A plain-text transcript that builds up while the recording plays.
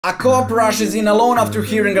A cop rushes in alone after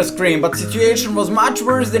hearing a scream, but the situation was much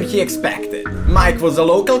worse than he expected. Mike was a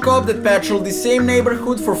local cop that patrolled the same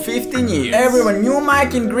neighborhood for 15 years. Everyone knew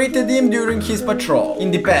Mike and greeted him during his patrol. In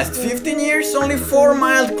the past 15 years, only 4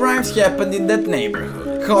 mild crimes happened in that neighborhood.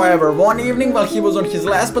 However, one evening while he was on his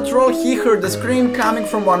last patrol, he heard a scream coming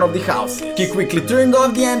from one of the houses. He quickly turned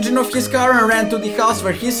off the engine of his car and ran to the house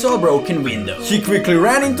where he saw a broken window. He quickly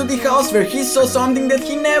ran into the house where he saw something that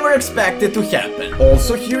he never expected to happen.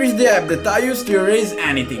 Also, here is the app that I use to erase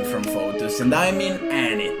anything from photos, and I mean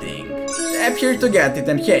anything. Tap here to get it,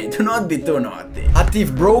 and hey, do not be too naughty. A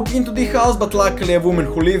thief broke into the house, but luckily a woman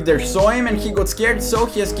who lived there saw him and he got scared, so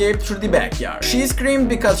he escaped through the backyard. She screamed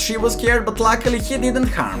because she was scared, but luckily he didn't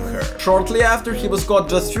harm her. Shortly after, he was caught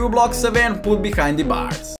just few blocks away and put behind the bars.